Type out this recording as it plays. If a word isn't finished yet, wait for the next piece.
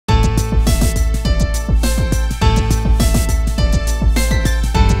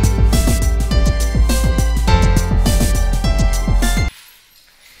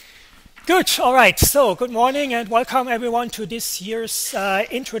Good, all right. So good morning and welcome everyone to this year's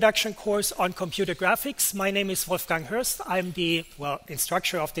introduction course on computer graphics. My name is Wolfgang Hürst. I'm the,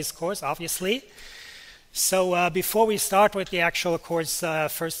 instructor of this course, obviously. So before we start with the actual course,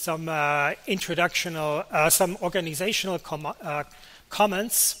 first some some organizational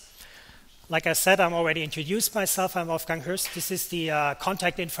comments. Like I said, I'm already introduced myself. I'm Wolfgang Hürst. This is the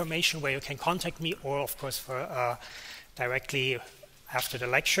contact information where you can contact me or, of course, for directly after the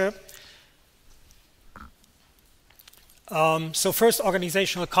lecture. So first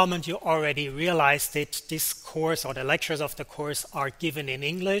organizational comment, you already realized that this course or the lectures of the course are given in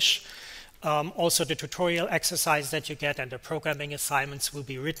English. Also the tutorial exercise that you get and the programming assignments will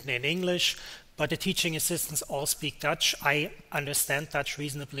be written in English, but the teaching assistants all speak Dutch. I understand Dutch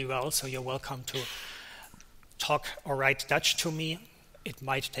reasonably well, so you're welcome to talk or write Dutch to me. It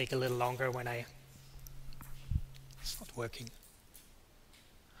might take a little longer when it's not working.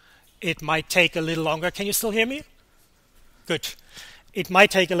 It might take a little longer. Can you still hear me? Good. It might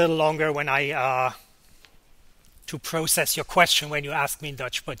take a little longer when to process your question when you ask me in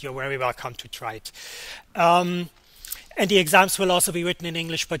Dutch, but you're very welcome to try it. And the exams will also be written in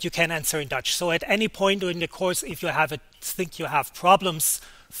English, but you can answer in Dutch. So at any point during the course, if you think you have problems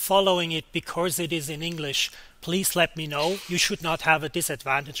following it because it is in English, please let me know. You should not have a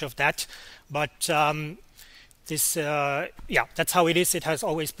disadvantage of that, but that's how it is. It has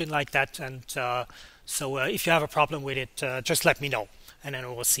always been like that, and so if you have a problem with it, just let me know, and then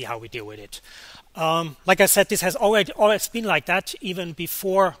we'll see how we deal with it. Like I said, this has always been like that, even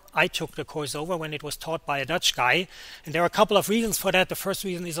before I took the course over, when it was taught by a Dutch guy. And there are a couple of reasons for that. The first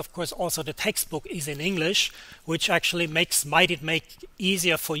reason is, of course, also the textbook is in English, which actually might it make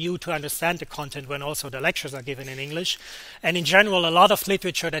easier for you to understand the content when also the lectures are given in English. And in general, a lot of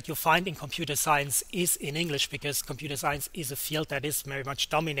literature that you find in computer science is in English, because computer science is a field that is very much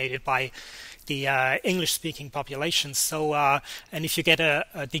dominated by the English-speaking population. So, and if you get a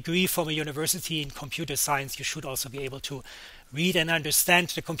degree from a university in computer science, you should also be able to read and understand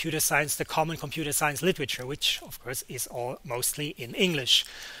the common computer science literature, which, of course, is all mostly in English.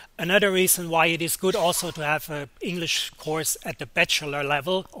 Another reason why it is good also to have an English course at the bachelor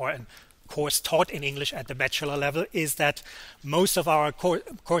level, or a course taught in English at the bachelor level, is that most of our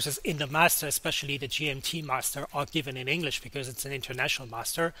courses in the master, especially the GMT master, are given in English because it's an international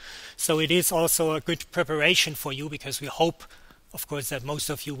master. So it is also a good preparation for you, because we hope, of course, that most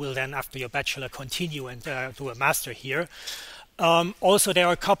of you will then, after your bachelor, continue and do a master here. Also, there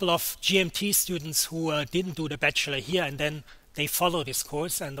are a couple of GMT students who didn't do the bachelor here, and then they follow this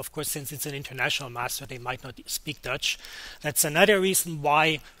course. And of course, since it's an international master, they might not speak Dutch. That's another reason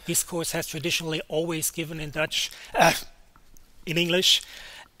why this course has traditionally always given in in English.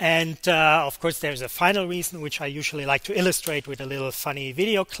 And of course, there's a final reason, which I usually like to illustrate with a little funny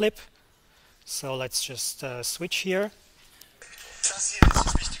video clip. So let's just switch here. Das hier ist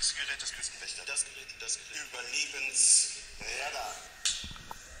das wichtigste Gerät des Küstenwächter. Das Gerät. Überlebensradar.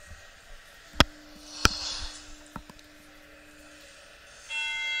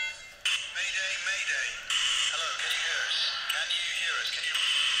 Mayday, Mayday. Hello, can you hear us? Can you hear us? Can you...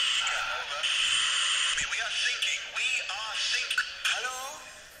 over. We are thinking. Hello?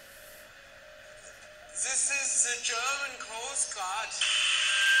 This is the German Coast Guard.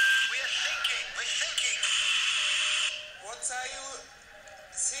 We're thinking. What are you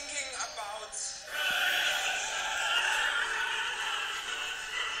thinking about?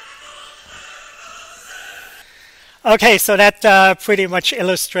 Okay, so that pretty much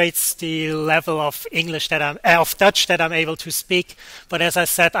illustrates the level of English of Dutch that I'm able to speak. But as I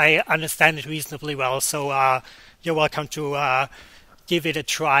said, I understand it reasonably well. So you're welcome to give it a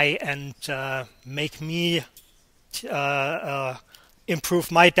try and make me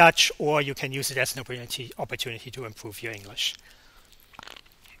improve my Dutch, or you can use it as an opportunity to improve your English.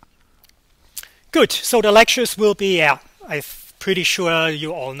 Good. So the lectures will be, I'm pretty sure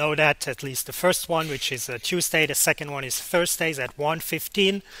you all know that, at least the first one, which is Tuesday. The second one is Thursdays at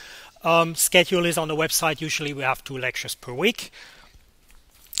 1:15. Schedule is on the website. Usually we have 2 lectures per week.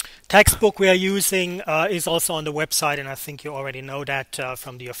 Textbook we are using is also on the website, and I think you already know that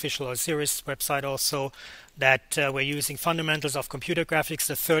from the official Osiris website also, that we're using Fundamentals of Computer Graphics,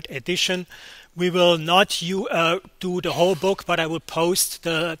 the 3rd edition. We will not do the whole book, but I will post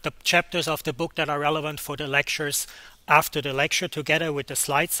the chapters of the book that are relevant for the lectures after the lecture, together with the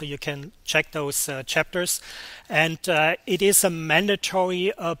slides, so you can check those chapters. And it is a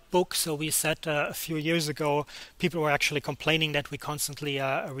mandatory book. So we said a few years ago, people were actually complaining that we constantly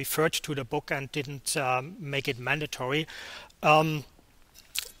referred to the book and didn't make it mandatory.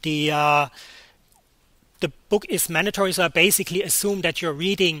 The the book is mandatory, so I basically assume that you're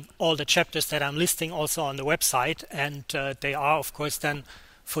reading all the chapters that I'm listing also on the website, and they are, of course, then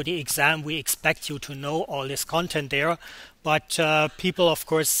for the exam, we expect you to know all this content there. But people, of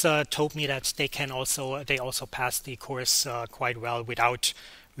course, told me that they also pass the course quite well without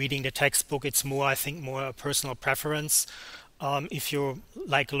reading the textbook. It's more, I think, more a personal preference. If you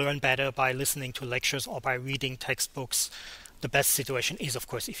learn better by listening to lectures or by reading textbooks, the best situation is, of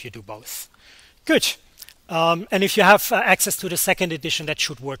course, if you do both. Good. And if you have access to the second edition, that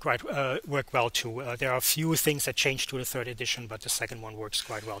should work well too. There are a few things that change to the third edition, but the second one works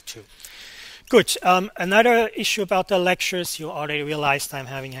quite well too. Good. Another issue about the lectures, you already realized I'm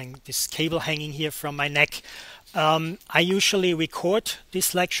having this cable hanging here from my neck. I usually record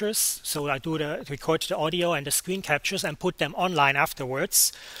these lectures, so I record the audio and the screen captures and put them online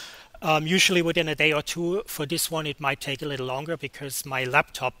afterwards. Usually within a day or two. For this one, it might take a little longer because my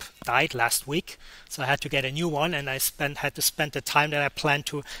laptop died last week, so I had to get a new one, and I had to spend the time that I planned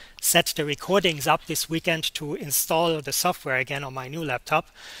to set the recordings up this weekend to install the software again on my new laptop.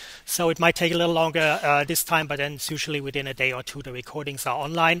 So it might take a little longer this time, but then it's usually within a day or two the recordings are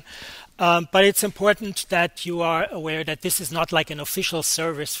online. But it's important that you are aware that this is not like an official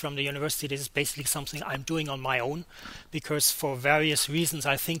service from the university. This is basically something I'm doing on my own, because for various reasons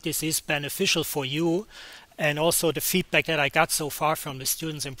I think this is beneficial for you. And also the feedback that I got so far from the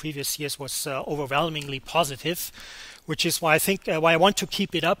students in previous years was overwhelmingly positive, which is why I think why I want to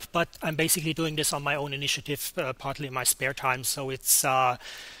keep it up. But I'm basically doing this on my own initiative, partly in my spare time. So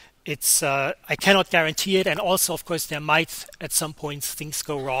I cannot guarantee it, and also, of course, there might at some points things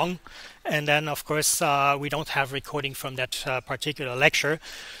go wrong, and then, of course, we don't have recording from that particular lecture.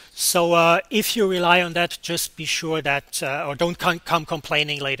 So if you rely on that, just be sure that, or don't come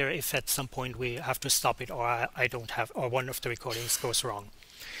complaining later if at some point we have to stop it, or I don't have, or one of the recordings goes wrong.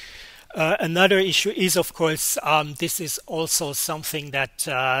 Another issue is, of course, this is also something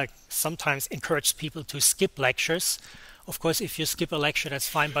that sometimes encourages people to skip lectures. Of course, if you skip a lecture, that's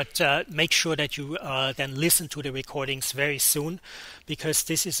fine, but make sure that you then listen to the recordings very soon, because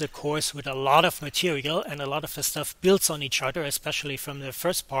this is a course with a lot of material and a lot of the stuff builds on each other, especially from the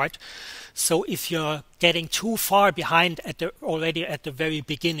first part. So if you're getting too far behind already at the very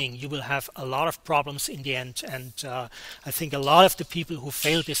beginning, you will have a lot of problems in the end. And I think a lot of the people who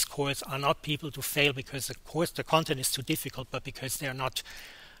fail this course are not people to fail because the content is too difficult, but because they're not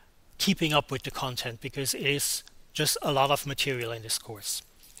keeping up with the content, because it is just a lot of material in this course.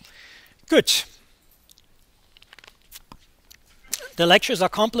 Good. The lectures are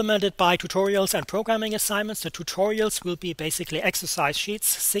complemented by tutorials and programming assignments. The tutorials will be basically exercise sheets,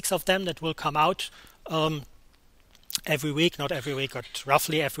 6 of them that will come out every week, not every week, but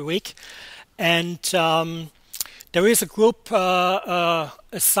roughly every week. And there is a group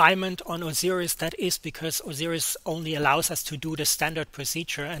assignment on Osiris. That is because Osiris only allows us to do the standard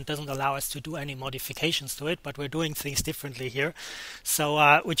procedure and doesn't allow us to do any modifications to it, but we're doing things differently here.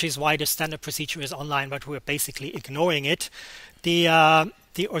 So, which is why the standard procedure is online, but we're basically ignoring it. The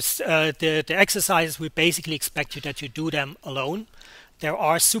exercises, we basically expect you that you do them alone. There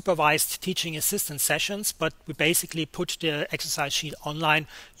are supervised teaching assistant sessions, but we basically put the exercise sheet online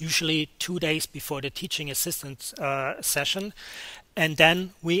usually 2 days before the teaching assistant session. And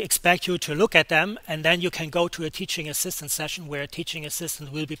then we expect you to look at them, and then you can go to a teaching assistant session where a teaching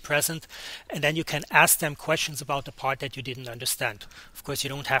assistant will be present, and then you can ask them questions about the part that you didn't understand. Of course, you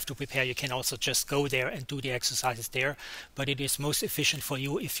don't have to prepare. You can also just go there and do the exercises there, but it is most efficient for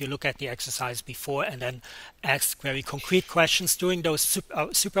you if you look at the exercise before and then ask very concrete questions during those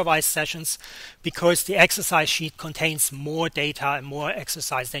supervised sessions, because the exercise sheet contains more data and more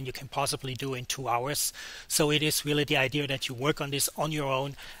exercise than you can possibly do in 2 hours. So it is really the idea that you work on this on your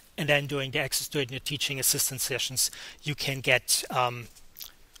own, and then during the teaching assistant sessions you can get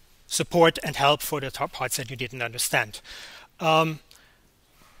support and help for the top parts that you didn't understand.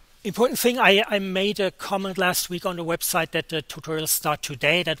 Important thing, I made a comment last week on the website that the tutorials start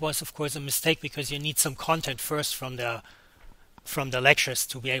today. That was of course a mistake, because you need some content first from the lectures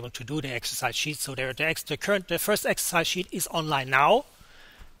to be able to do the exercise sheet. So the first exercise sheet is online now,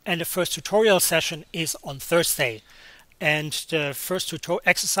 and the first tutorial session is on Thursday. And the first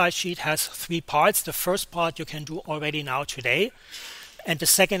exercise sheet has 3 parts. The first part you can do already now today. And the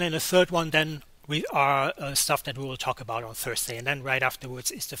second and the third one then are stuff that we will talk about on Thursday. And then right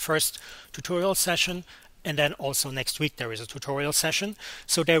afterwards is the first tutorial session. And then also next week there is a tutorial session.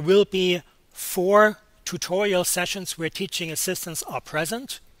 So there will be 4 tutorial sessions where teaching assistants are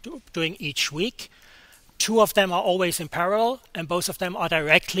present doing each week. 2 of them are always in parallel, and both of them are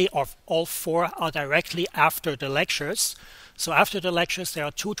directly, or all 4 are directly after the lectures. So after the lectures, there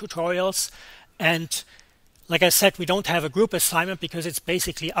are 2 tutorials, and Like I said, we don't have a group assignment because it's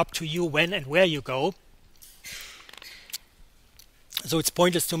basically up to you when and where you go. So it's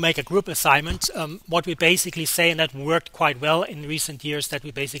pointless to make a group assignment. What we basically say, and that worked quite well in recent years, that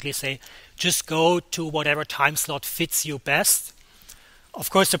we basically say, just go to whatever time slot fits you best. Of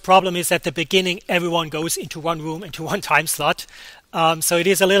course, the problem is at the beginning, everyone goes into one room, into one time slot. So it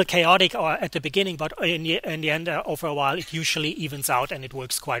is a little chaotic at the beginning, but in the end, over a while, it usually evens out and it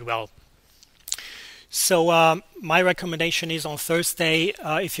works quite well. So my recommendation is on Thursday,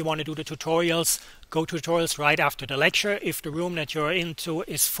 if you want to do the tutorials, go to tutorials right after the lecture. If the room that you're into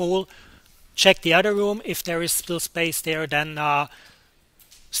is full, check the other room. If there is still space there, then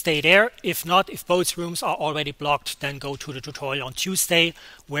stay there. If not, if both rooms are already blocked, then go to the tutorial on Tuesday,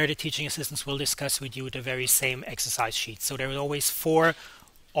 where the teaching assistants will discuss with you the very same exercise sheet. So there are always 4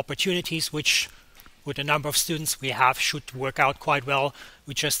 opportunities, which with the number of students we have should work out quite well.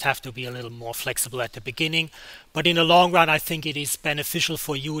 We just have to be a little more flexible at the beginning. But in the long run, I think it is beneficial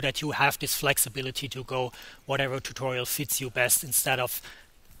for you that you have this flexibility to go whatever tutorial fits you best, instead of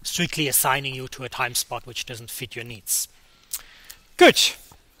strictly assigning you to a time spot which doesn't fit your needs. Good.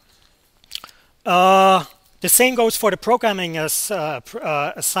 The same goes for the programming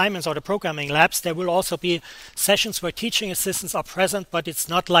assignments or the programming labs. There will also be sessions where teaching assistants are present, but it's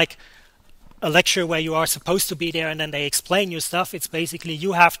not like a lecture where you are supposed to be there and then they explain you stuff. It's basically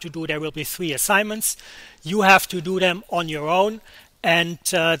you have to do, there will be 3 assignments. You have to do them on your own. And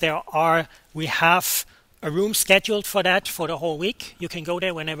we have a room scheduled for that for the whole week. You can go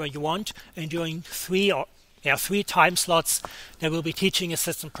there whenever you want. And during 3 time slots, there will be teaching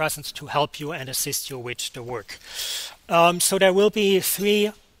assistant present to help you and assist you with the work. So there will be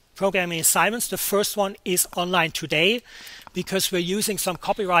 3 programming assignments. The first one is online today, because we're using some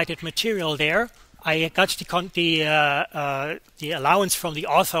copyrighted material there. I got the allowance from the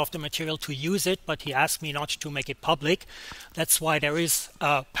author of the material to use it, but he asked me not to make it public. That's why there is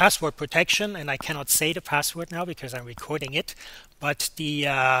password protection, and I cannot say the password now because I'm recording it, but the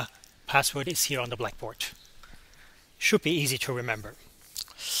password is here on the blackboard. Should be easy to remember.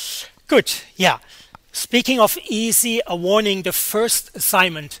 Good, yeah. Speaking of easy, a warning, the first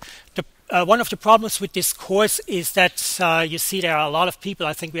assignment. One of the problems with this course is that you see there are a lot of people.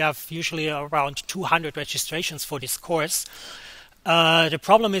 I think we have usually around 200 registrations for this course. The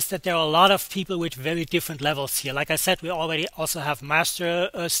problem is that there are a lot of people with very different levels here. Like I said, we already also have master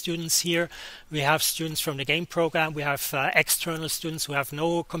students here. We have students from the game program. We have external students who have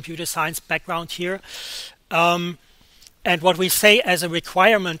no computer science background here. And what we say as a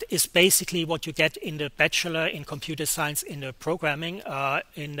requirement is basically what you get in the bachelor in computer science in the programming,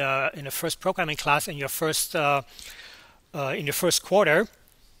 in the first programming class in your first quarter.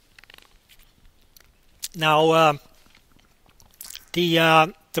 Now,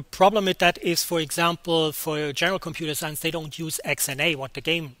 the problem with that is, for example, for general computer science, they don't use XNA, what the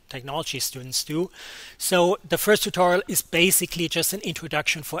game technology students do. So the first tutorial is basically just an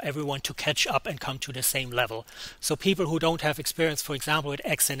introduction for everyone to catch up and come to the same level. So people who don't have experience, for example, with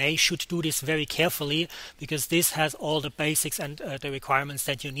XNA should do this very carefully, because this has all the basics and the requirements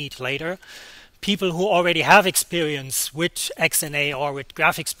that you need later. People who already have experience with XNA or with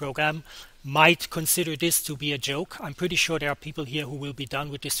graphics program might consider this to be a joke. I'm pretty sure there are people here who will be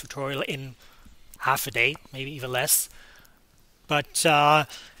done with this tutorial in half a day, maybe even less. But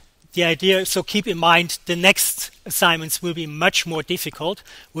the idea, so keep in mind, the next assignments will be much more difficult,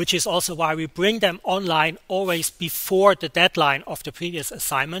 which is also why we bring them online always before the deadline of the previous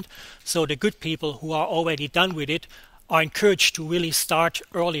assignment. So the good people who are already done with it are encouraged to really start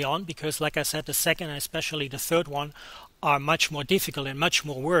early on, because like I said, the second and especially the third one are much more difficult and much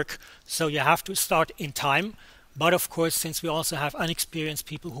more work, so you have to start in time. But of course, since we also have unexperienced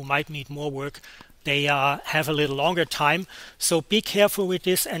people who might need more work, they have a little longer time. So be careful with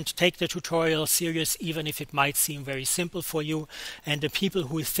this and take the tutorial serious, even if it might seem very simple for you. And the people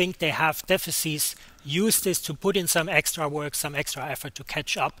who think they have deficits, use this to put in some extra work, some extra effort to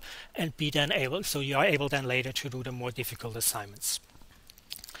catch up and be then able, so you are able then later to do the more difficult assignments.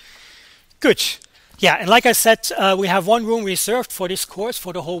 Good. Yeah, and like I said, we have one room reserved for this course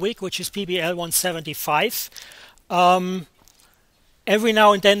for the whole week, which is PBL 175. Every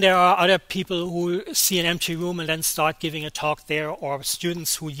now and then there are other people who see an empty room and then start giving a talk there, or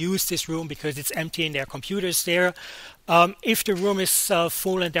students who use this room because it's empty and their computers there. If the room is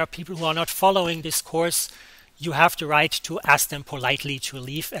full and there are people who are not following this course, you have the right to ask them politely to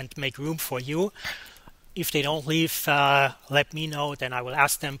leave and make room for you. If they don't leave, let me know, then I will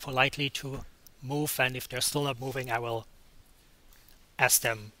ask them politely to move, and if they're still not moving, I will ask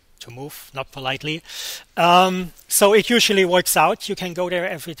them to move, not politely. So it usually works out. You can go there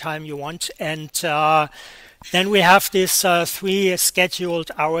every time you want, and Then we have these 3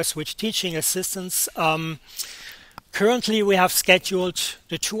 scheduled hours with teaching assistants. Currently, we have scheduled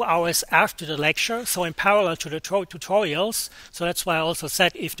the 2 hours after the lecture, so in parallel to the tutorials. So that's why I also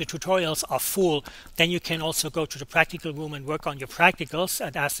said if the tutorials are full, then you can also go to the practical room and work on your practicals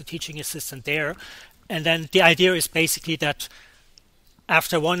and ask the teaching assistant there. And then the idea is basically that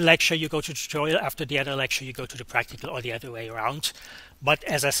after one lecture, you go to tutorial, after the other lecture, you go to the practical, or the other way around. But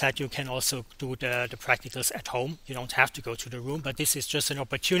as I said, you can also do the practicals at home. You don't have to go to the room, but this is just an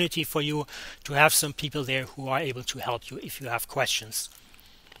opportunity for you to have some people there who are able to help you if you have questions.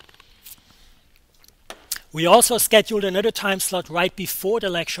 We also scheduled another time slot right before the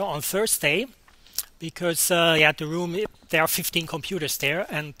lecture on Thursday, because the room, there are 15 computers there,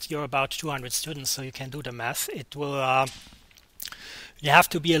 and you're about 200 students, so you can do the math. It will... You have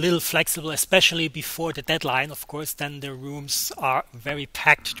to be a little flexible, especially before the deadline. Of course, then the rooms are very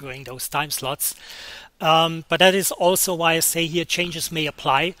packed during those time slots. But that is also why I say here changes may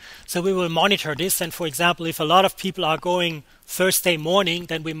apply. So we will monitor this. And for example, if a lot of people are going Thursday morning,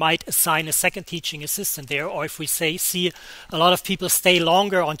 then we might assign a second teaching assistant there. Or if we see a lot of people stay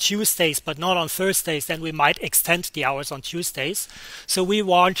longer on Tuesdays, but not on Thursdays, then we might extend the hours on Tuesdays. So we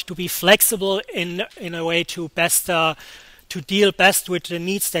want to be flexible in a way to best... to deal best with the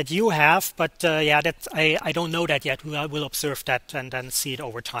needs that you have, but I don't know that yet. We will observe that and then see it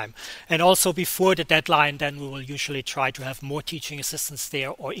over time. And also before the deadline, then we will usually try to have more teaching assistants there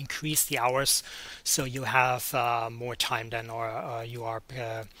or increase the hours so you have more time then, or you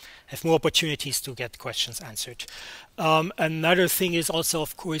have more opportunities to get questions answered. Another thing is also,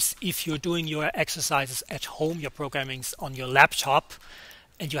 of course, if you're doing your exercises at home, your programming's on your laptop,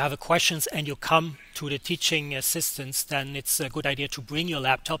 and you have questions and you come to the teaching assistants, then it's a good idea to bring your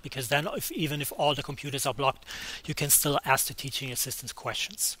laptop, because then even if all the computers are blocked, you can still ask the teaching assistants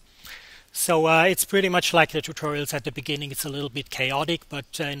questions. So it's pretty much like the tutorials at the beginning. It's a little bit chaotic,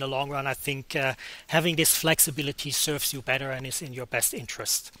 but in the long run, I think having this flexibility serves you better and is in your best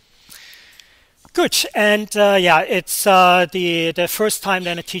interest. Good, and it's the first time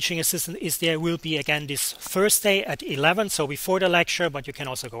then a teaching assistant is there will be again this Thursday at 11, so before the lecture, but you can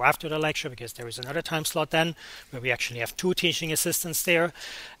also go after the lecture because there is another time slot then where we actually have 2 teaching assistants there.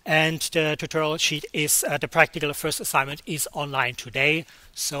 And the tutorial sheet is, the practical first assignment is online today,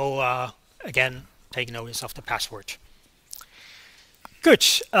 so again, take notice of the password. Good,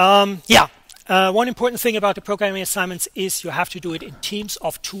 one important thing about the programming assignments is you have to do it in teams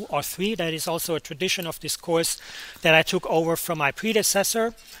of 2 or 3. That is also a tradition of this course that I took over from my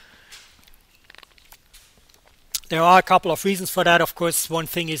predecessor. There are a couple of reasons for that. Of course, one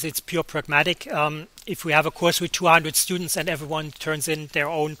thing is it's pure pragmatic. If we have a course with 200 students and everyone turns in their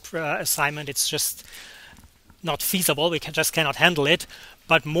own assignment, it's just not feasible. We just cannot handle it.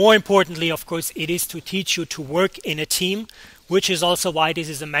 But more importantly, of course, it is to teach you to work in a team, which is also why this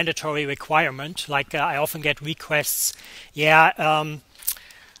is a mandatory requirement. Like I often get requests, I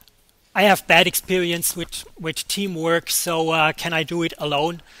have bad experience with teamwork, so can I do it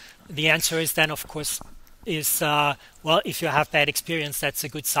alone? The answer is then, of course, well, if you have bad experience, that's a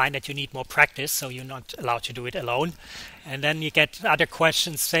good sign that you need more practice, so you're not allowed to do it alone. And then you get other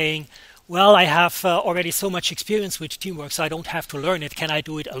questions saying, well, I have already so much experience with teamwork, so I don't have to learn it. Can I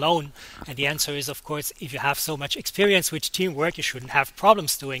do it alone? And the answer is, of course, if you have so much experience with teamwork, you shouldn't have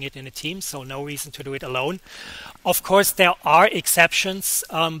problems doing it in a team, so no reason to do it alone. Of course, there are exceptions,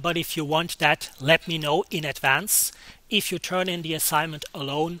 but if you want that, let me know in advance. If you turn in the assignment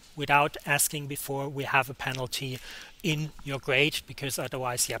alone without asking before, we have a penalty in your grade, because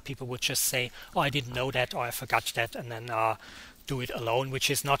otherwise, people would just say, oh, I didn't know that, or I forgot that, and then do it alone, which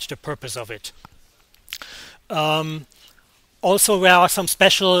is not the purpose of it. Also, there are some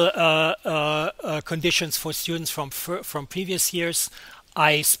special conditions for students from previous years.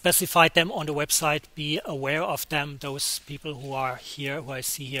 I specified them on the website. Be aware of them. Those people who are here, who I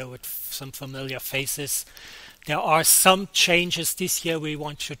see here with some familiar faces. There are some changes this year. We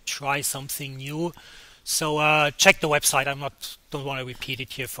want to try something new. So check the website. Don't want to repeat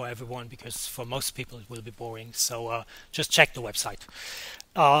it here for everyone, because for most people it will be boring. So just check the website.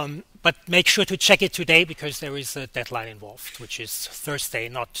 But make sure to check it today, because there is a deadline involved, which is Thursday,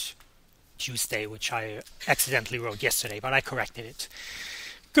 not Tuesday, which I accidentally wrote yesterday, but I corrected it.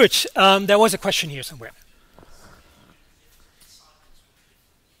 Good. There was a question here somewhere.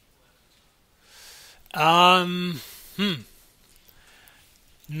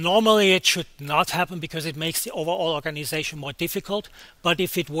 Normally it should not happen, because it makes the overall organization more difficult. But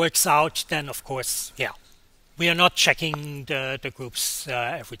if it works out, then of course, we are not checking the groups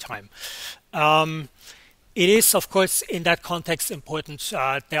every time. It is, of course, in that context important.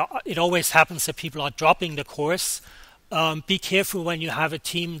 It always happens that people are dropping the course. Be careful when you have a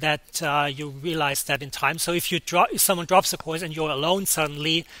team that you realize that in time. So if if someone drops a course and you're alone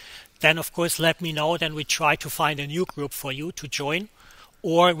suddenly, then of course let me know. Then we try to find a new group for you to join,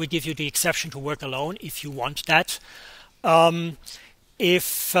 or we give you the exception to work alone if you want that.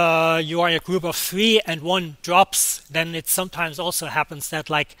 If you are a group of 3 and one drops, then it sometimes also happens that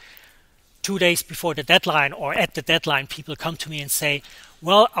like 2 days before the deadline or at the deadline, people come to me and say,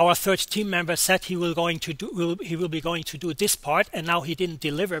 well, our third team member said he will be going to do this part, and now he didn't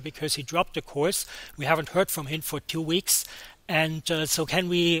deliver because he dropped the course. We haven't heard from him for 2 weeks. And so can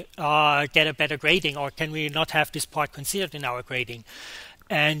we get a better grading, or can we not have this part considered in our grading?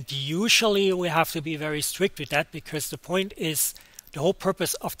 And usually we have to be very strict with that, because the point is, the whole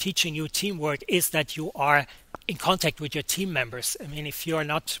purpose of teaching you teamwork is that you are in contact with your team members. I mean, if you are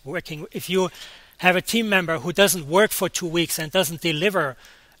not working, if you have a team member who doesn't work for 2 weeks and doesn't deliver,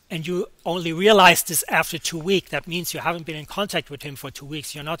 and you only realize this after 2 weeks, that means you haven't been in contact with him for 2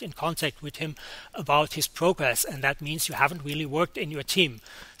 weeks. You're not in contact with him about his progress, and that means you haven't really worked in your team.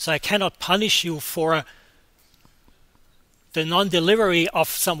 So I cannot punish you for the non-delivery of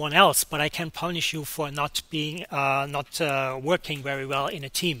someone else, but I can punish you for not working very well in a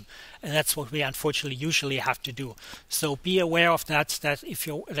team, and that's what we unfortunately usually have to do. So be aware of that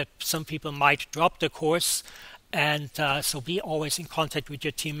that some people might drop the course, and so be always in contact with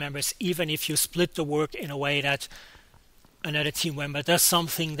your team members, even if you split the work in a way that another team member does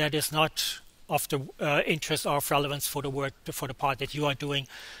something that is not of the interest or of relevance for the part that you are doing.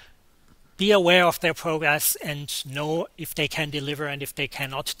 Be aware of their progress and know if they can deliver and if they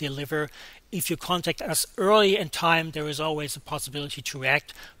cannot deliver. If you contact us early in time, there is always a possibility to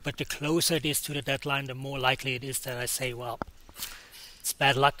react, but the closer it is to the deadline, the more likely it is that I say, well, it's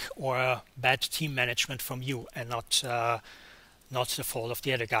bad luck or bad team management from you, and not the fault of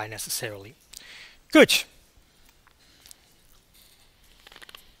the other guy necessarily. Good.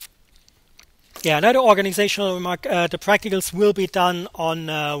 Yeah, another organizational remark, the practicals will be done on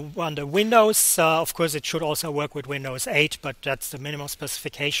the Windows. Of course, it should also work with Windows 8, but that's the minimum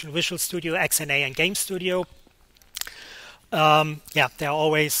specification. Visual Studio, XNA, and Game Studio. Yeah, there are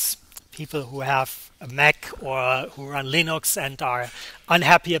always people who have a Mac or who run Linux and are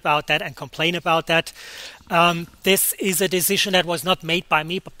unhappy about that and complain about that. This is a decision that was not made by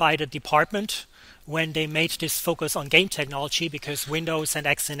me, but by the department, when they made this focus on game technology, because Windows and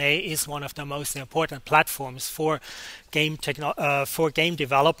XNA is one of the most important platforms for game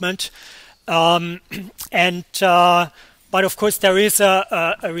development. But of course, there is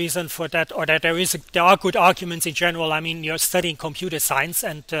a reason for that, or that there are good arguments in general. I mean, you're studying computer science,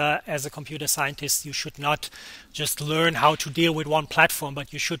 and as a computer scientist, you should not just learn how to deal with one platform,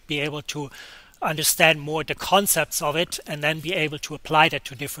 but you should be able to understand more the concepts of it and then be able to apply that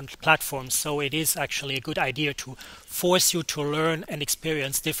to different platforms. So it is actually a good idea to force you to learn and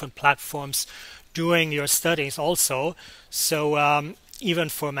experience different platforms during your studies also. So even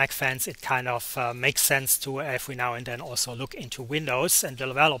for Mac fans, it kind of makes sense to every now and then also look into Windows and the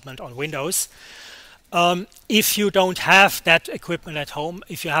development on Windows. If you don't have that equipment at home,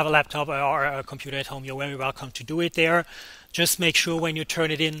 if you have a laptop or a computer at home, you're very welcome to do it there. Just make sure when you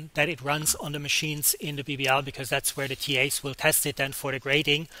turn it in that it runs on the machines in the BBL, because that's where the TAs will test it then for the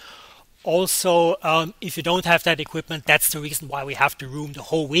grading. Also, if you don't have that equipment, that's the reason why we have the room the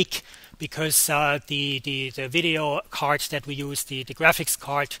whole week, because the video card that we use, the graphics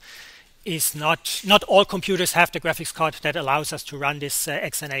card, is not all computers have the graphics card that allows us to run this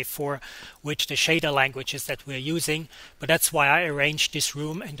XNA4 with the shader languages that we're using. But that's why I arranged this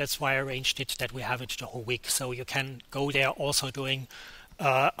room, and that's why I arranged it that we have it the whole week. So you can go there also during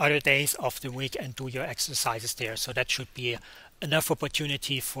other days of the week and do your exercises there. So that should be enough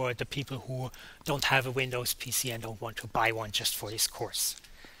opportunity for the people who don't have a Windows PC and don't want to buy one just for this course.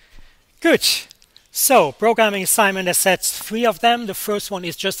 Good. So, programming assignment, as said, 3 of them. The first one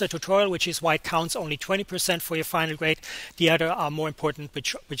is just a tutorial, which is why it counts only 20% for your final grade. The other are more important,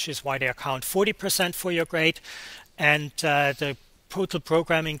 which is why they account 40% for your grade. And the total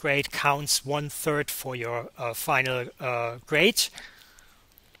programming grade counts 1/3 for your final grade.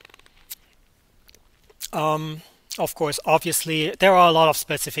 Of course, obviously, there are a lot of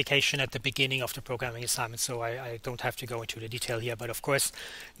specification at the beginning of the programming assignment, so I don't have to go into the detail here. But of course,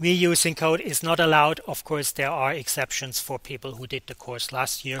 reusing code is not allowed. Of course, there are exceptions for people who did the course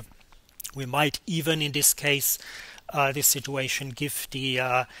last year. We might even, in this case, this situation, give the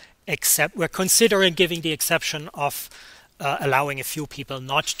we're considering giving the exception of allowing a few people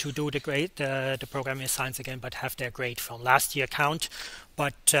not to do the programming assignments again, but have their grade from last year count.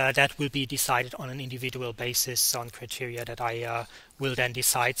 but that will be decided on an individual basis on criteria that I will then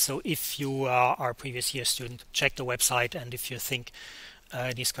decide. So if you are a previous year student, check the website, and if you think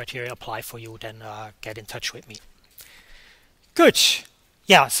these criteria apply for you, then get in touch with me. Good.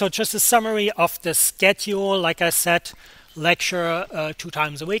 Yeah, so just a summary of the schedule. Like I said, lecture 2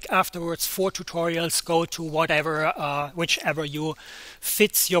 times a week. Afterwards, 4 tutorials. Go to whichever you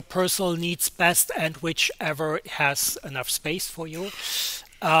fits your personal needs best and whichever has enough space for you.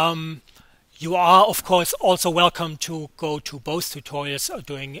 You are, of course, also welcome to go to both tutorials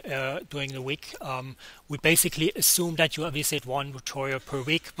during the week. We basically assume that you visit 1 tutorial per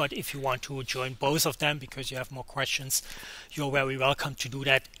week, but if you want to join both of them because you have more questions, you're very welcome to do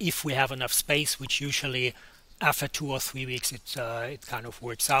that if we have enough space, which usually after 2 or 3 weeks it kind of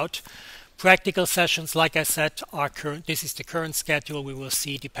works out. Practical sessions, like I said, are current. This is the current schedule. We will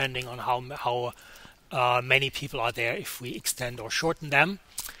see, depending on how many people are there, if we extend or shorten them.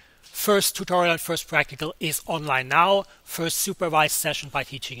 First tutorial and first practical is online now. First supervised session by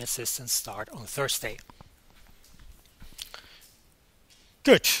teaching assistants start on Thursday.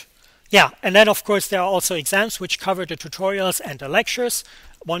 Good. Yeah, and then of course there are also exams which cover the tutorials and the lectures.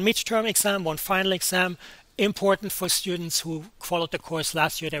 1 midterm exam, 1 final exam. Important for students who followed the course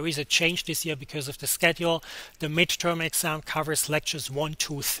last year. There is a change this year because of the schedule. The midterm exam covers lectures 1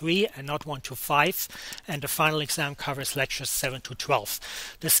 to 3 and not 1 to 5, and the final exam covers lectures 7 to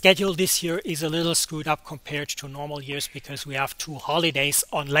 12. The schedule this year is a little screwed up compared to normal years because we have 2 holidays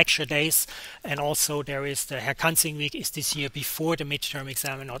on lecture days, and also there is the Herkanzing week is this year before the midterm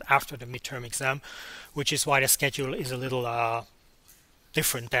exam and not after the midterm exam, which is why the schedule is a little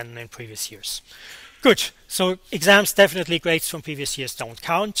different than in previous years. Good. So exams, definitely grades from previous years don't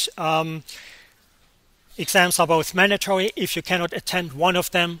count. Exams are both mandatory. If you cannot attend one of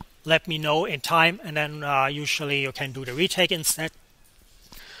them, let me know in time, and then usually you can do the retake instead.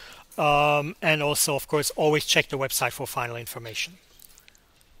 And also, of course, always check the website for final information.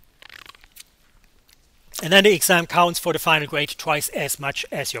 And then the exam counts for the final grade twice as much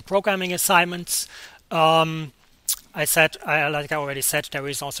as your programming assignments. Like I already said, there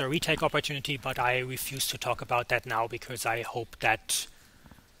is also a retake opportunity, but I refuse to talk about that now because I hope that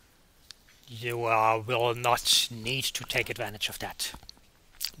you will not need to take advantage of that.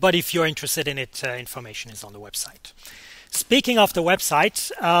 But if you're interested in it, information is on the website. Speaking of the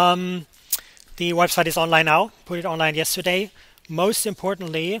website, the website is online now. Put it online yesterday. Most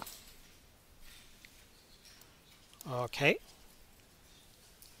importantly, okay,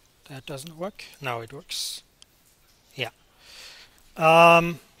 that doesn't work. Now it works. Yeah.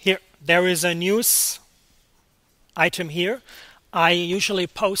 Here, there is a news item here. I usually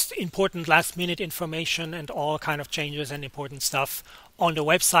post important last-minute information and all kind of changes and important stuff on the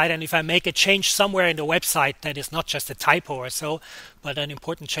website. And if I make a change somewhere in the website that is not just a typo or so, but an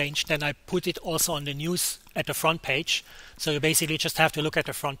important change, then I put it also on the news at the front page. So you basically just have to look at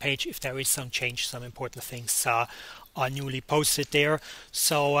the front page if there is some change, some important things are newly posted there.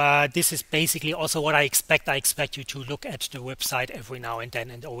 So this is basically also what I expect. I expect you to look at the website every now and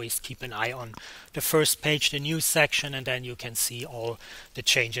then and always keep an eye on the first page, the news section, and then you can see all the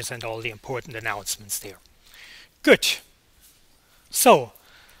changes and all the important announcements there. Good. So,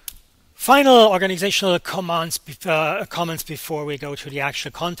 final organizational comments before we go to the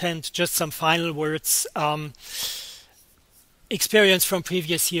actual content. Just some final words. Experience from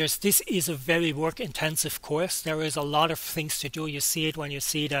previous years. This is a very work-intensive course. There is a lot of things to do. You see it when you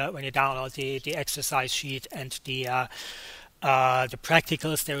download the exercise sheet and the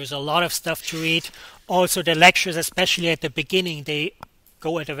practicals. There is a lot of stuff to read. Also, the lectures, especially at the beginning, they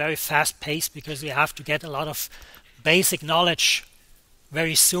go at a very fast pace because we have to get a lot of basic knowledge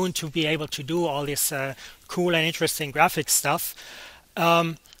very soon to be able to do all this cool and interesting graphic stuff.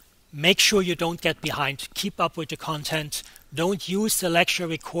 Make sure you don't get behind. Keep up with the content. Don't use the lecture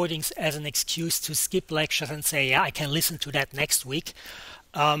recordings as an excuse to skip lectures and say, yeah, I can listen to that next week.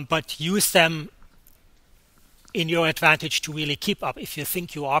 But use them in your advantage to really keep up. If you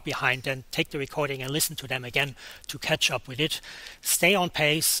think you are behind, then take the recording and listen to them again to catch up with it. Stay on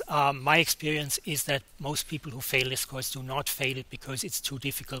pace. My experience is that most people who fail this course do not fail it because it's too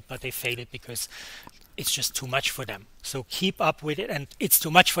difficult, but they fail it because it's just too much for them. So keep up with it, and it's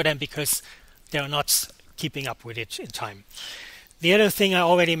too much for them because they're not keeping up with it in time. The other thing, I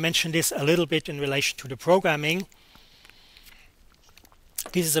already mentioned this a little bit in relation to the programming.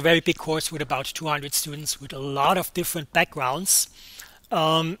 This is a very big course with about 200 students with a lot of different backgrounds.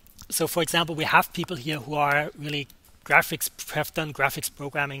 So for example, we have people here who are really have done graphics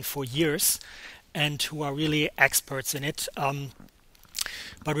programming for years and who are really experts in it.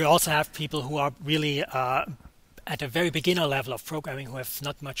 But we also have people who are really at a very beginner level of programming who have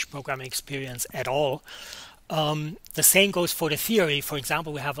not much programming experience at all. The same goes for the theory. For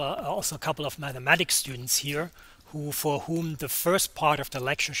example, we have also a couple of mathematics students here for whom the first part of the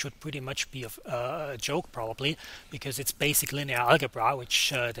lecture should pretty much be a joke, probably, because it's basic linear algebra,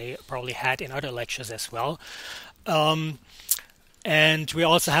 which they probably had in other lectures as well. And we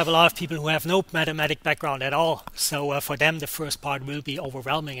also have a lot of people who have no mathematic background at all. So for them, the first part will be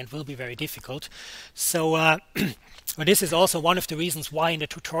overwhelming and will be very difficult. So well, this is also one of the reasons why in the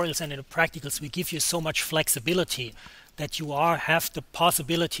tutorials and in the practicals we give you so much flexibility, that you have the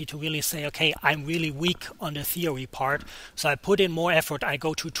possibility to really say, okay, I'm really weak on the theory part, so I put in more effort. I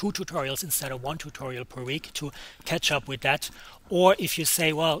go to 2 tutorials instead of 1 tutorial per week to catch up with that. Or if you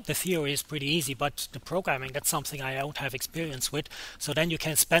say, well, the theory is pretty easy, but the programming, that's something I don't have experience with, so then you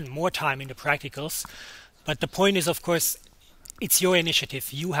can spend more time in the practicals. But the point is, of course, it's your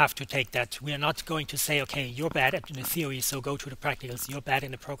initiative. You have to take that. We are not going to say, okay, you're bad at the theory, so go to the practicals. You're bad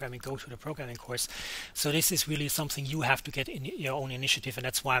in the programming, go to the programming course. So this is really something you have to get in your own initiative, and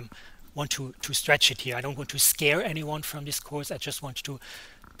that's why I want to stretch it here. I don't want to scare anyone from this course. I just want to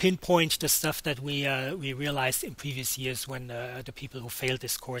pinpoint the stuff that we realized in previous years when the people who failed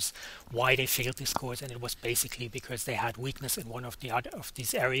this course, why they failed this course, and it was basically because they had weakness in one of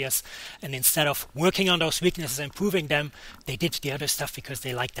these areas, and instead of working on those weaknesses and improving them, they did the other stuff because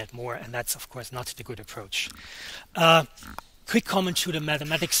they liked that more, and that's of course not the good approach. Quick comment to the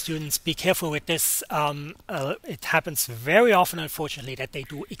mathematics students: be careful with this. It happens very often, unfortunately, that they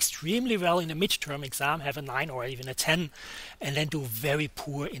do extremely well in the midterm exam, have a 9 or even a 10, and then do very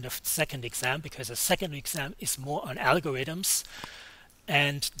poor in the second exam, because the second exam is more on algorithms,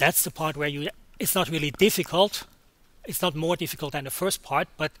 and that's the part where it's not really difficult. It's not more difficult than the first part,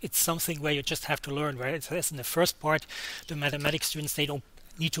 but it's something where you just have to learn. Whereas in the first part, the mathematics students, they don't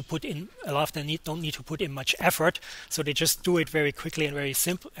need to put in a lot of them don't need to put in much effort, so they just do it very quickly and very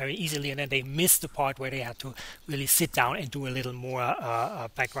easily, and then they miss the part where they have to really sit down and do a little more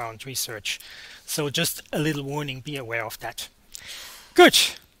background research. So just a little warning, be aware of that. Good.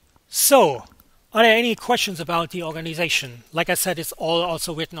 So are there any questions about the organization? Like I said, it's all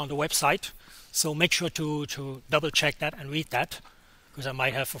also written on the website, so make sure to double check that and read that, because I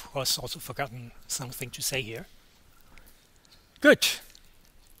might have, of course, also forgotten something to say here. Good.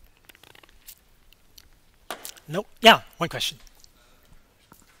 No? Yeah, one question.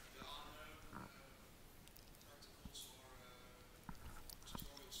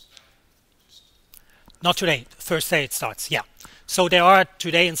 Not today. Thursday it starts, yeah. So there are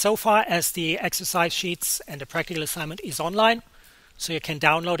today and so far, as the exercise sheets and the practical assignment is online. So you can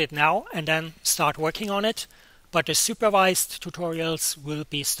download it now and then start working on it. But the supervised tutorials will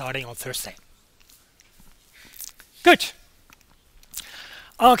be starting on Thursday. Good.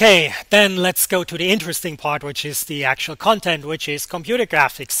 Okay, then let's go to the interesting part, which is the actual content, which is computer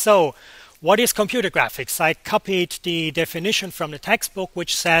graphics. So, what is computer graphics? I copied the definition from the textbook,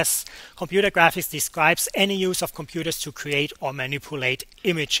 which says computer graphics describes any use of computers to create or manipulate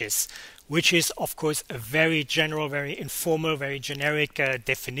images, which is, of course, a very general, very informal, very generic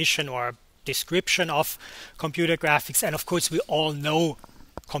definition or description of computer graphics. And of course, we all know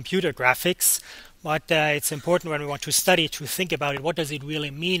computer graphics. But it's important when we want to study to think about it. What does it really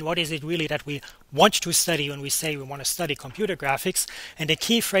mean? What is it really that we want to study when we say we want to study computer graphics? And the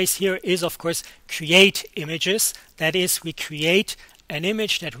key phrase here is, of course, create images. That is, we create an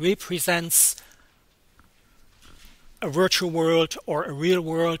image that represents a virtual world or a real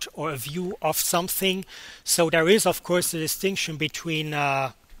world or a view of something. So there is, of course, a distinction between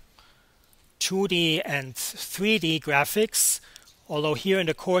 2D and 3D graphics. Although here in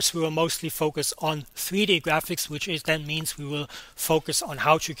the course we will mostly focus on 3D graphics, which then means we will focus on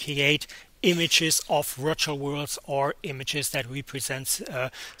how to create images of virtual worlds or images that represent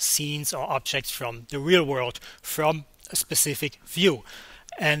scenes or objects from the real world, from a specific view.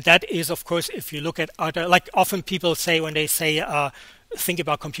 And that is, of course, if you look at other, like often people say when they say think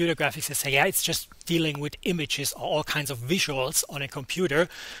about computer graphics, they say, yeah, it's just dealing with images or all kinds of visuals on a computer.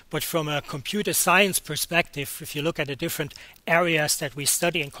 But from a computer science perspective, if you look at the different areas that we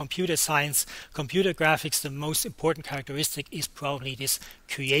study in computer science, computer graphics, the most important characteristic is probably this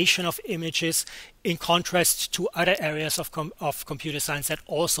creation of images, in contrast to other areas of computer science that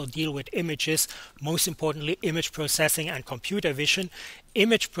also deal with images, most importantly image processing and computer vision.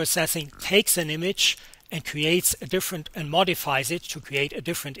 Image processing takes an image and creates a different and modifies it to create a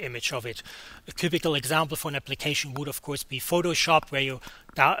different image of it. A typical example for an application would of course be Photoshop, where you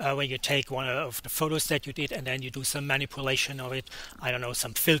when you take one of the photos that you did and then you do some manipulation of it, I don't know,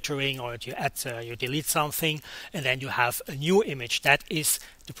 some filtering, or you add, you delete something, and then you have a new image. That is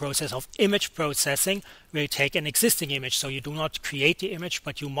the process of image processing, where you take an existing image. So you do not create the image,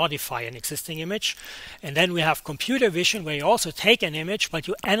 but you modify an existing image. And then we have computer vision, where you also take an image, but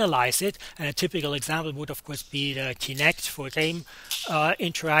you analyze it. And a typical example would, of course, be the Kinect for game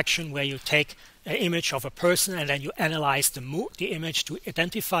interaction, where you take an image of a person and then you analyze the image to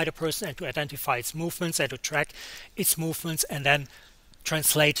identify the person and to identify its movements and to track its movements, and then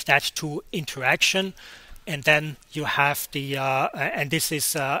translate that to interaction. And then you have the, and this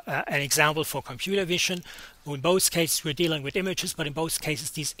is an example for computer vision. In both cases, we're dealing with images, but in both cases,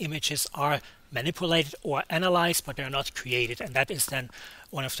 these images are manipulated or analyzed, but they're not created. And that is then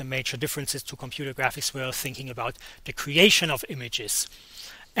one of the major differences to computer graphics. We're thinking about the creation of images.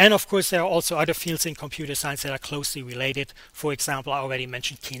 And of course, there are also other fields in computer science that are closely related. For example, I already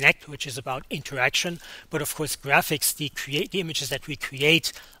mentioned Kinect, which is about interaction. But of course, graphics, the images that we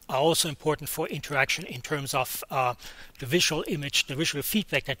create, are also important for interaction in terms of the visual image, the visual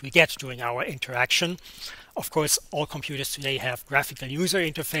feedback that we get during our interaction. Of course, all computers today have graphical user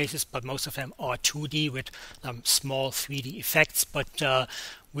interfaces, but most of them are 2D with small 3D effects. But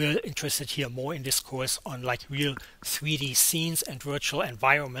we're interested here more in this course on like real 3D scenes and virtual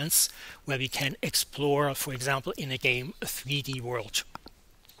environments, where we can explore, for example, in a game, a 3D world.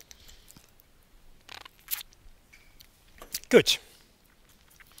 Good.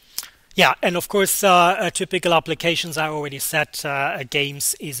 Yeah, and of course, typical applications, I already said,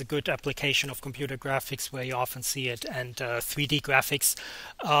 games is a good application of computer graphics, where you often see it, and 3D graphics.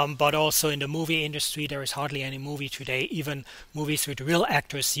 But also in the movie industry, there is hardly any movie today. Even movies with real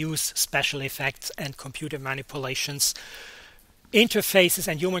actors use special effects and computer manipulations. Interfaces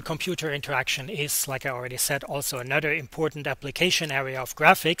and human-computer interaction is, like I already said, also another important application area of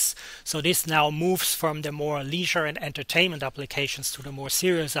graphics. So this now moves from the more leisure and entertainment applications to the more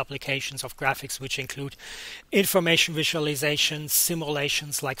serious applications of graphics, which include information visualization,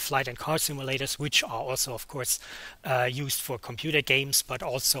 simulations like flight and car simulators, which are also, of course, used for computer games, but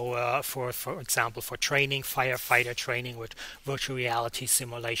also for example, for training, firefighter training with virtual reality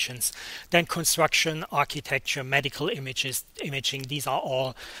simulations. Then construction, architecture, medical imaging. These are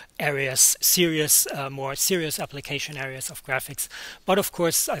all areas, more serious application areas of graphics. But of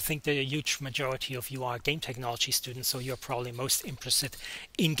course, I think the huge majority of you are game technology students, so you're probably most interested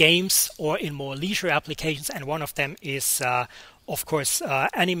in games or in more leisure applications. And one of them is, of course,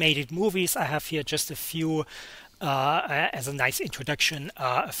 animated movies. I have here just a few, as a nice introduction,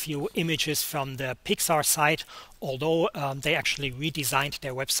 a few images from the Pixar site, although they actually redesigned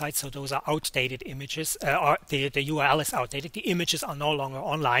their website, so those are outdated images. The URL is outdated. The images are no longer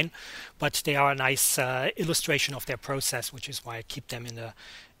online, but they are a nice illustration of their process, which is why I keep them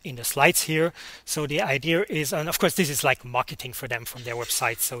in the slides here. So the idea is, and of course this is like marketing for them from their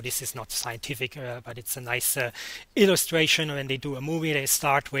website, so this is not scientific, but it's a nice illustration. When they do a movie, they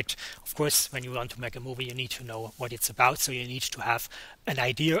start with, of course, when you want to make a movie, you need to know what it's about, so you need to have an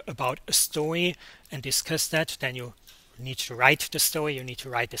idea about a story and discuss that. Then you need to write the story, you need to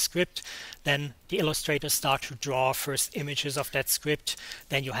write the script. Then the illustrators start to draw first images of that script.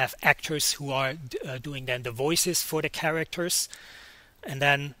 Then you have actors who are doing then the voices for the characters. And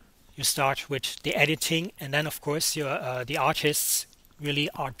then you start with the editing, and then of course the artists really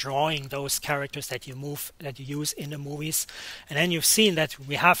are drawing those characters that you use in the movies. And then you've seen that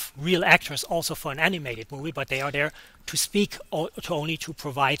we have real actors also for an animated movie, but they are there to speak, only to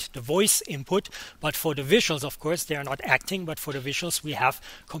provide the voice input. But for the visuals, of course, they are not acting, but for the visuals we have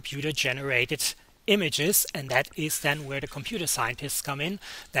computer generated images, and that is then where the computer scientists come in.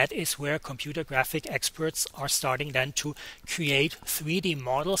 That is where computer graphic experts are starting then to create 3D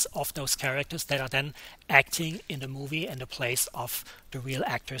models of those characters that are then acting in the movie in the place of the real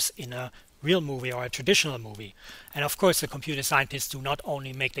actors in a real movie or a traditional movie. And of course, the computer scientists do not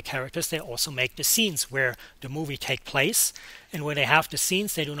only make the characters, they also make the scenes where the movie takes place. And when they have the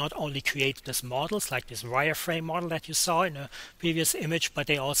scenes, they do not only create these models, like this wireframe model that you saw in a previous image, but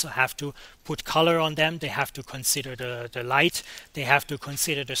they also have to put color on them. They have to consider the light. They have to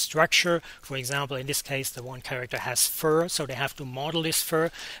consider the structure. For example, in this case, the one character has fur, so they have to model this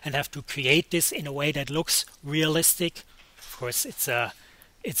fur and have to create this in a way that looks realistic. Of course, it's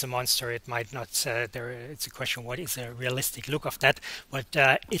a monster. It might not, it's a question, what is a realistic look of that? But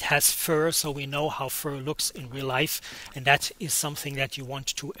it has fur, so we know how fur looks in real life. And that is something that you want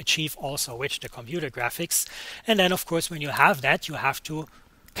to achieve also with the computer graphics. And then, of course, when you have that, you have to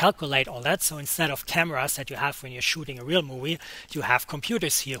calculate all that. So instead of cameras that you have when you're shooting a real movie, you have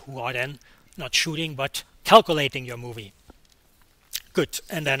computers here who are then not shooting, but calculating your movie. Good.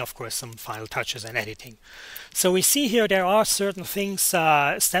 And then, of course, some final touches and editing. So we see here there are certain things,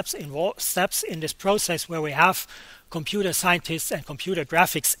 steps in this process where we have computer scientists and computer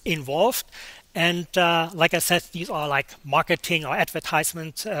graphics involved. And like I said, these are like marketing or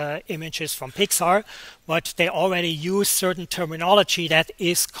advertisement images from Pixar, but they already use certain terminology that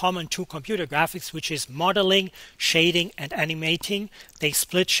is common to computer graphics, which is modeling, shading, and animating. They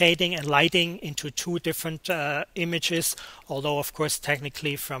split shading and lighting into two different images, although, of course,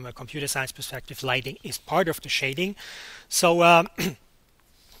 technically from a computer science perspective, lighting is part of the shading. So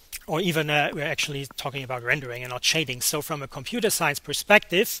or even we're actually talking about rendering and not shading. So from a computer science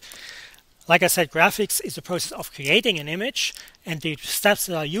perspective, like I said, graphics is the process of creating an image, and the steps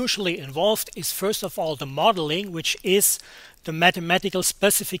that are usually involved is first of all the modeling, which is the mathematical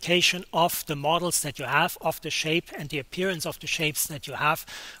specification of the models that you have, of the shape and the appearance of the shapes that you have,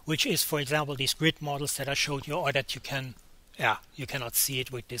 which is, for example, these grid models that I showed you, or that you can, you cannot see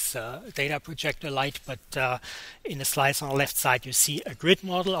it with this data projector light, but in the slides on the left side you see a grid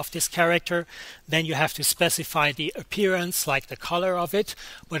model of this character. Then you have to specify the appearance, like the color of it,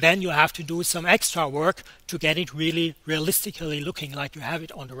 but then you have to do some extra work to get it really realistically looking like you have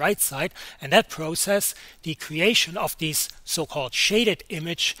it on the right side. And that process, the creation of these so-called shaded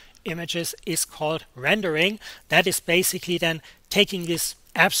images, is called rendering. That is basically then taking this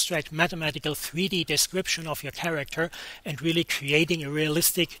abstract mathematical 3D description of your character and really creating a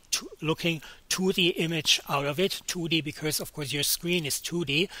realistic looking 2D image out of it. 2D because, of course, your screen is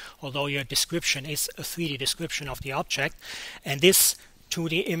 2D, although your description is a 3D description of the object. And this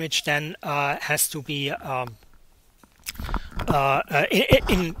 2D image then has to be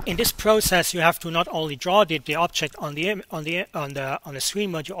in this process. You have to not only draw the object on the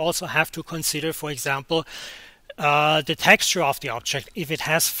screen, but you also have to consider, for example, the texture of the object. If it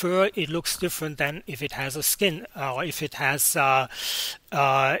has fur, it looks different than if it has a skin, or if it has,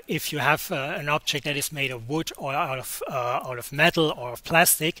 if you have an object that is made of wood or out of metal or of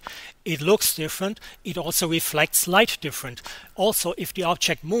plastic, it looks different. It also reflects light different. Also, if the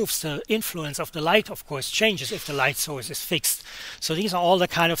object moves, the influence of the light, of course, changes if the light source is fixed. So these are all the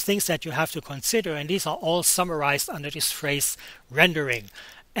kind of things that you have to consider, and these are all summarized under this phrase rendering.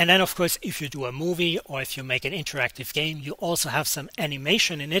 And then, of course, if you do a movie or if you make an interactive game, you also have some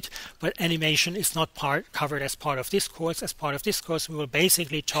animation in it, but animation is not covered as part of this course. As part of this course, we will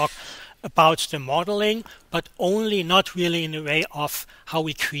basically talk about the modeling, but only not really in a way of how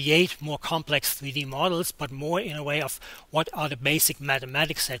we create more complex 3D models, but more in a way of what are the basic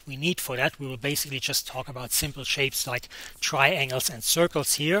mathematics that we need for that. We will basically just talk about simple shapes like triangles and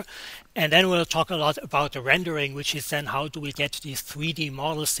circles here. And then we'll talk a lot about the rendering, which is then how do we get these 3D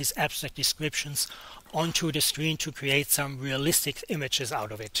models, these abstract descriptions, onto the screen to create some realistic images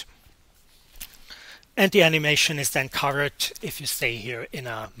out of it. And the animation is then covered if you stay here in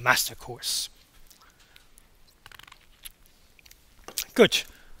a master course. Good.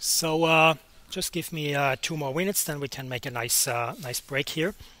 So just give me 2 more minutes, then we can make a nice break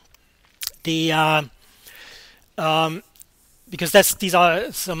here. Because these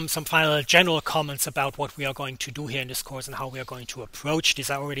are some final general comments about what we are going to do here in this course and how we are going to approach this.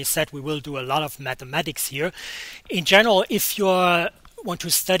 I already said we will do a lot of mathematics here. In general, if you want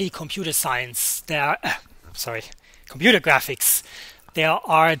to study computer science, computer graphics, there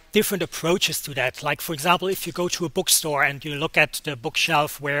are different approaches to that. Like, for example, if you go to a bookstore and you look at the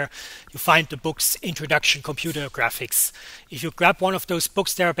bookshelf where you find the books Introduction Computer Graphics. If you grab one of those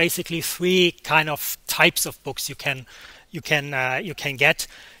books, there are basically 3 kind of types of books you can get.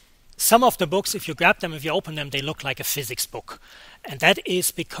 Some of the books, if you grab them, if you open them, they look like a physics book. And that is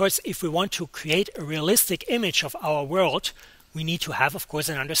because if we want to create a realistic image of our world, we need to have, of course,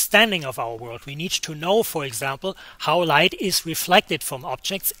 an understanding of our world. We need to know, for example, how light is reflected from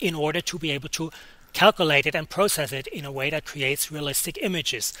objects in order to be able to calculate it and process it in a way that creates realistic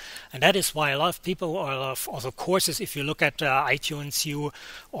images. And that is why a lot of people, or a lot of also courses, if you look at iTunes U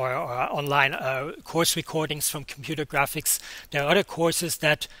or online course recordings from computer graphics, there are other courses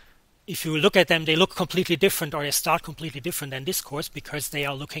that if you look at them, they look completely different, or they start completely different than this course because they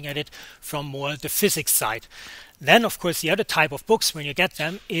are looking at it from more the physics side. Then, of course, the other type of books, when you get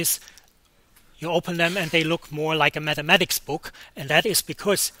them, is you open them and they look more like a mathematics book, and that is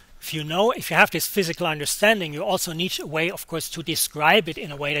because if you have this physical understanding, you also need a way, of course, to describe it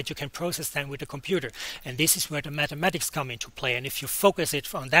in a way that you can process them with the computer. And this is where the mathematics come into play. And if you focus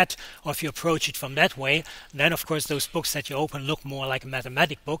it on that, or if you approach it from that way, then of course those books that you open look more like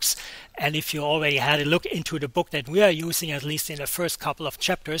mathematic books. And if you already had a look into the book that we are using, at least in the first couple of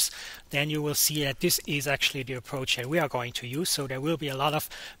chapters, then you will see that this is actually the approach that we are going to use. So there will be a lot of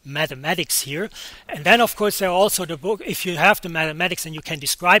mathematics here. And then of course there are also the book, if you have the mathematics and you can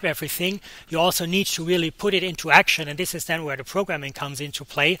describe everything, you also need to really put it into action, and this is then where the programming comes into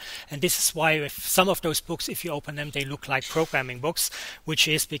play. And this is why if some of those books, if you open them, they look like programming books, which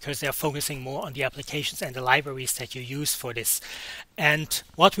is because they're focusing more on the applications and the libraries that you use for this. And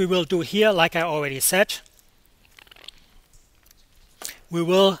what we will do here, like I already said, we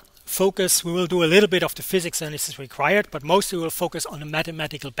will do a little bit of the physics, and this is required, but mostly we'll focus on the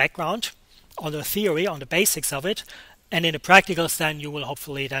mathematical background, on the theory, on the basics of it. And in the practicals, then you will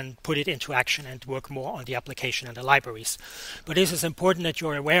hopefully then put it into action and work more on the application and the libraries. But this is important that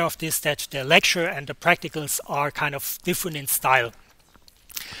you're aware of this, that the lecture and the practicals are kind of different in style.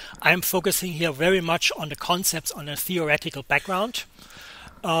 I am focusing here very much on the concepts, on a theoretical background.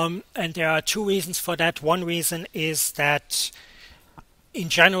 And there are two reasons for that. One reason is that in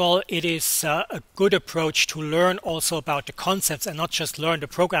general, it is a good approach to learn also about the concepts and not just learn the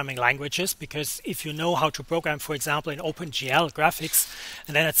programming languages, because if you know how to program, for example, in OpenGL graphics,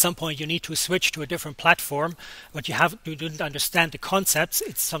 and then at some point you need to switch to a different platform, but you didn't understand the concepts,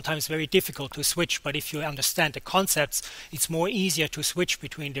 it's sometimes very difficult to switch. But if you understand the concepts, it's more easier to switch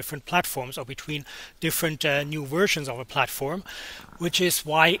between different platforms or between different new versions of a platform, which is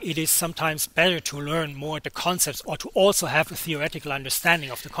why it is sometimes better to learn more the concepts, or to also have a theoretical understanding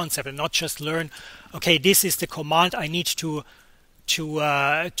of the concept and not just learn, okay, this is the command I need to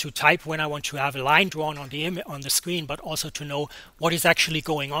type when I want to have a line drawn on the screen, but also to know what is actually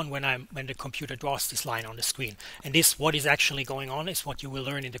going on when the computer draws this line on the screen. And this, what is actually going on, is what you will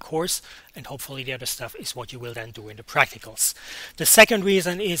learn in the course, and hopefully the other stuff is what you will then do in the practicals. The second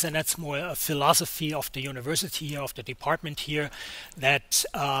reason is, and that's more a philosophy of the university here, of the department here, that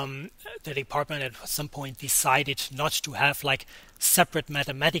the department at some point decided not to have like separate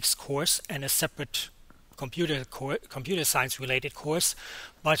mathematics course and a separate computer science related course,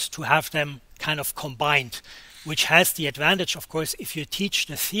 but to have them kind of combined, which has the advantage, of course, if you teach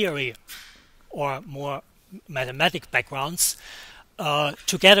the theory or more mathematic backgrounds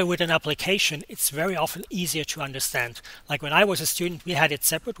together with an application, it's very often easier to understand. Like when I was a student, we had it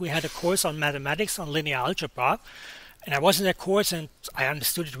separate. We had a course on mathematics, on linear algebra, and I was in that course and I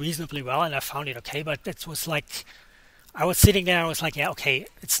understood it reasonably well and I found it okay, but it was like, I was sitting there and I was like, yeah, okay,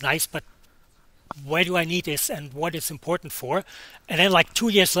 it's nice, but why do I need this and what it's important for? And then like 2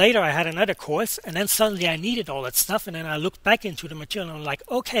 years later, I had another course, and then suddenly I needed all that stuff, and then I looked back into the material and I'm like,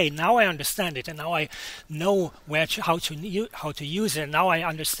 okay, now I understand it, and now I know how to use it, and now I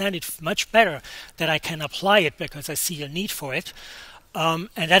understand it much better, that I can apply it because I see a need for it. And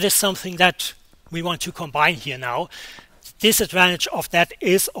that is something that we want to combine here now. Disadvantage of that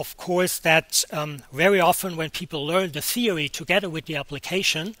is, of course, that very often when people learn the theory together with the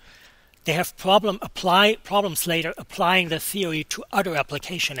application, they have problems later applying the theory to other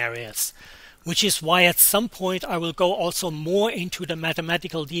application areas, which is why at some point I will go also more into the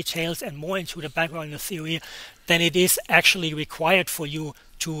mathematical details and more into the background of theory than it is actually required for you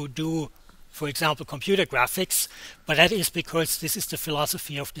to do, for example, computer graphics. But that is because this is the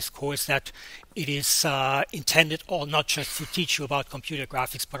philosophy of this course, that it is intended or not just to teach you about computer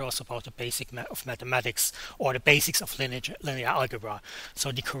graphics, but also about the basic of mathematics or the basics of linear algebra.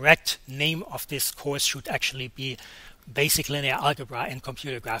 So the correct name of this course should actually be Basic Linear Algebra and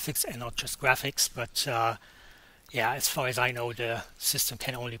Computer Graphics, and not just graphics. But yeah, as far as I know, the system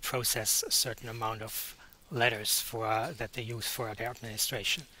can only process a certain amount of letters that they use for their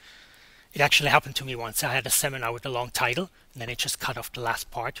administration. It actually happened to me once. I had a seminar with a long title, and then it just cut off the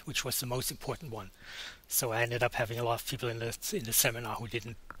last part, which was the most important one. So I ended up having a lot of people in the seminar who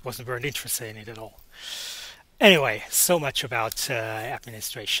weren't interested in it at all. Anyway, so much about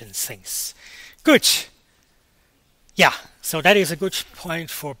administration things. Good. Yeah, so that is a good point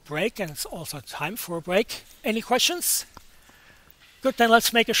for break, and it's also time for a break. Any questions? Good, then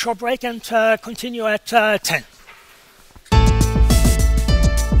let's make a short break and continue at 10.